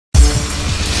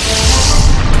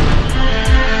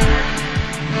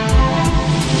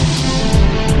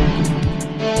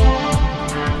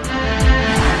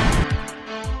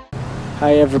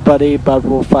Hi everybody,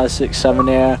 BadWolf567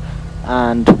 here,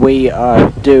 and we are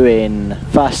doing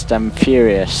Fast and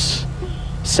Furious.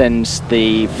 Since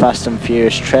the Fast and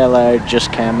Furious trailer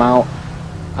just came out,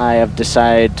 I have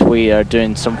decided we are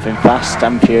doing something Fast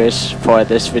and Furious for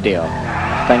this video.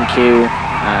 Thank you,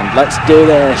 and let's do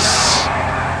this!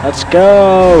 Let's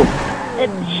go!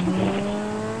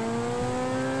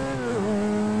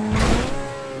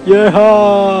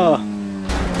 Yeah!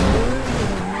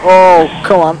 Oh,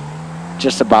 come on.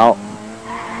 Just about.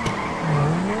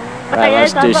 Right,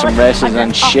 let's do some races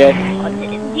and shit.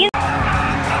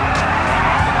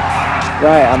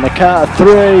 Right, on the count of 3,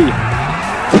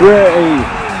 3,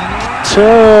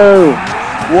 2,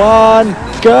 1,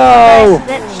 go!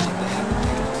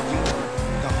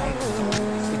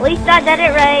 At least I did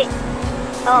it right.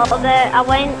 I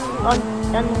went on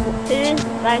 2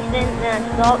 by accident, then I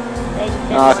stopped.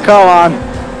 Oh, come on!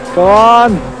 Come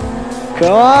on!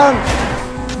 Come on!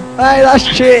 Hey, that's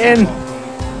cheating!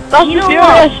 That's you know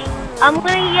what? I'm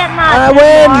gonna get my I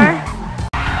win!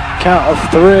 Count of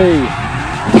 3,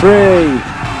 3,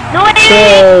 no, wait,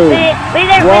 2, wait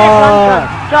there,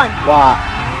 John. What?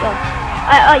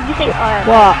 You think,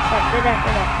 what? Wait there.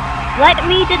 Let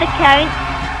me do the count.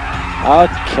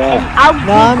 Okay. And I'll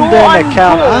I'm go doing on the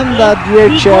count. go. I'm the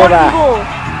YouTuber.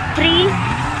 3,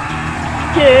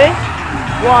 2,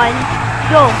 1,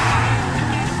 go.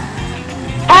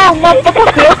 Oh,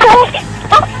 motherfucker!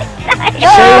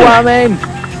 See what I mean?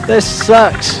 This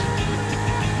sucks.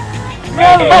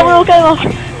 No, that will go off.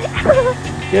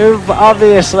 You've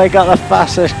obviously got the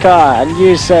fastest car, and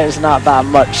you say it's not that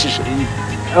much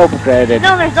upgraded.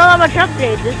 No, there's not that much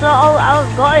upgrades. It's all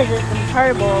I've got is just some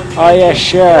turbo. Oh yeah,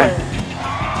 sure.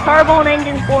 Turbo and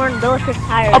engine 4 and bulletproof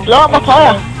tires. I'll blow up my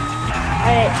tire.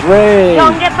 Alright. 3,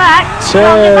 John, get back. 2,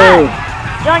 John, get back.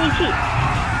 John, you cheat.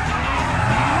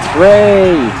 3, 2,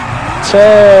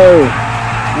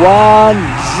 1,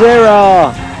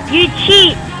 0. You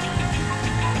cheat.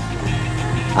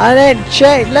 I didn't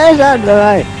cheat. Listen to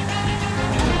me.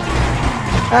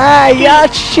 Hey, you're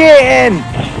cheating.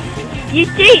 You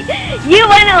cheat. You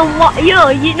went on what? You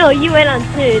went on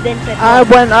 2, then said I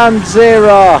went on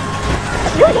 0.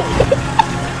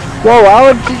 Whoa,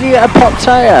 how did you get a pop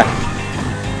tire?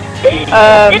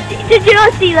 Did you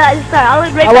not see that at the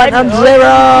start? I went on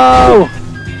 0.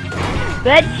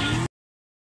 Bitch.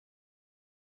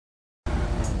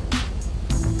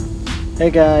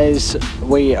 Hey guys,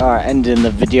 we are ending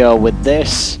the video with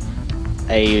this.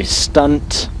 A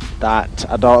stunt that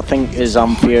I don't think is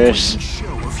on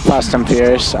Fast and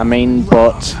Furious,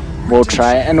 but we'll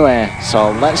try it anyway.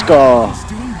 So let's go.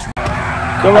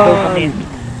 Come on.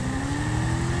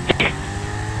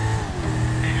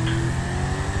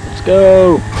 Let's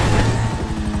go.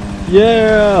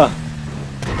 Yeah.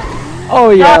 Oh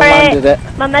yeah, Sorry, I landed it.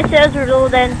 my missiles were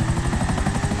loading.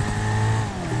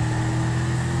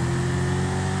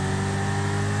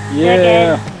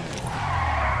 Yeah.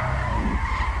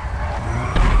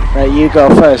 Right, you go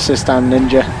first this time,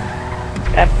 Ninja.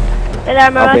 Wait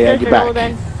there, my missiles are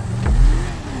loading.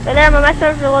 Wait there, my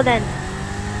missiles are loading.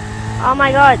 Oh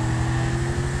my god.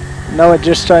 No, it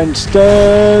just turned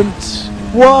stunt.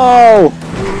 Whoa!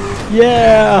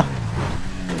 Yeah!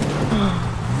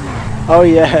 Oh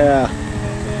yeah!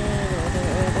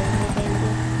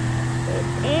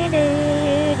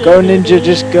 Go Ninja,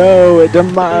 just go. It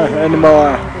doesn't matter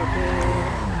anymore.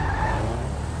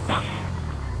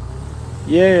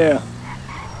 Yeah!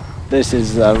 This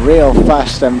is the real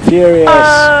Fast and Furious.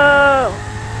 Oh!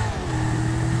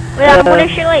 Wait, I'm gonna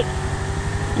shoot like.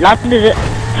 Landed it.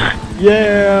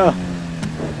 Yeah!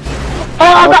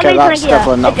 Oh, I got okay, an that's idea.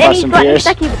 definitely not It's Fast and Furious.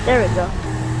 There we go.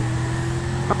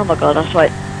 Oh my god, that's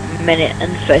like a minute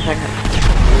and 30 seconds.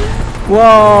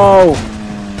 Whoa!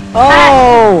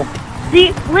 Oh! See,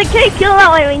 look how cool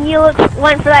that way when you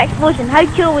went for that explosion. How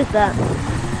cool was that?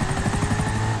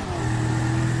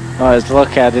 Oh, it's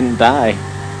lucky I didn't die.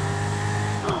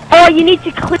 Oh, you need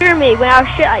to clear me when I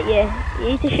shoot at you. You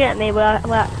need to shoot at me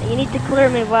you need to clear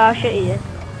me while I shoot at you.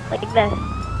 Like this.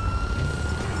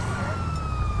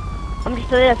 I'm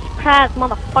just a surprise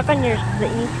motherfucker on yours that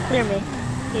you need to clear me.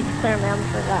 You need to clear me, I'm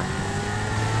just like that.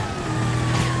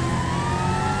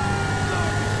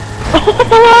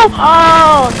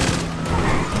 Oh!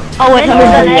 Oh wait, Then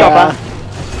I'm chopper.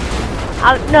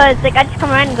 No, it's like I just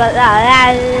come around and go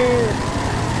that.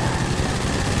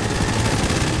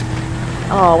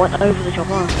 Oh, I went over the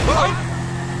chopper.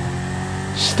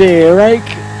 Steer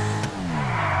rake.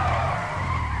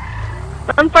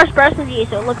 I'm first person to you,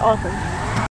 so it look awesome.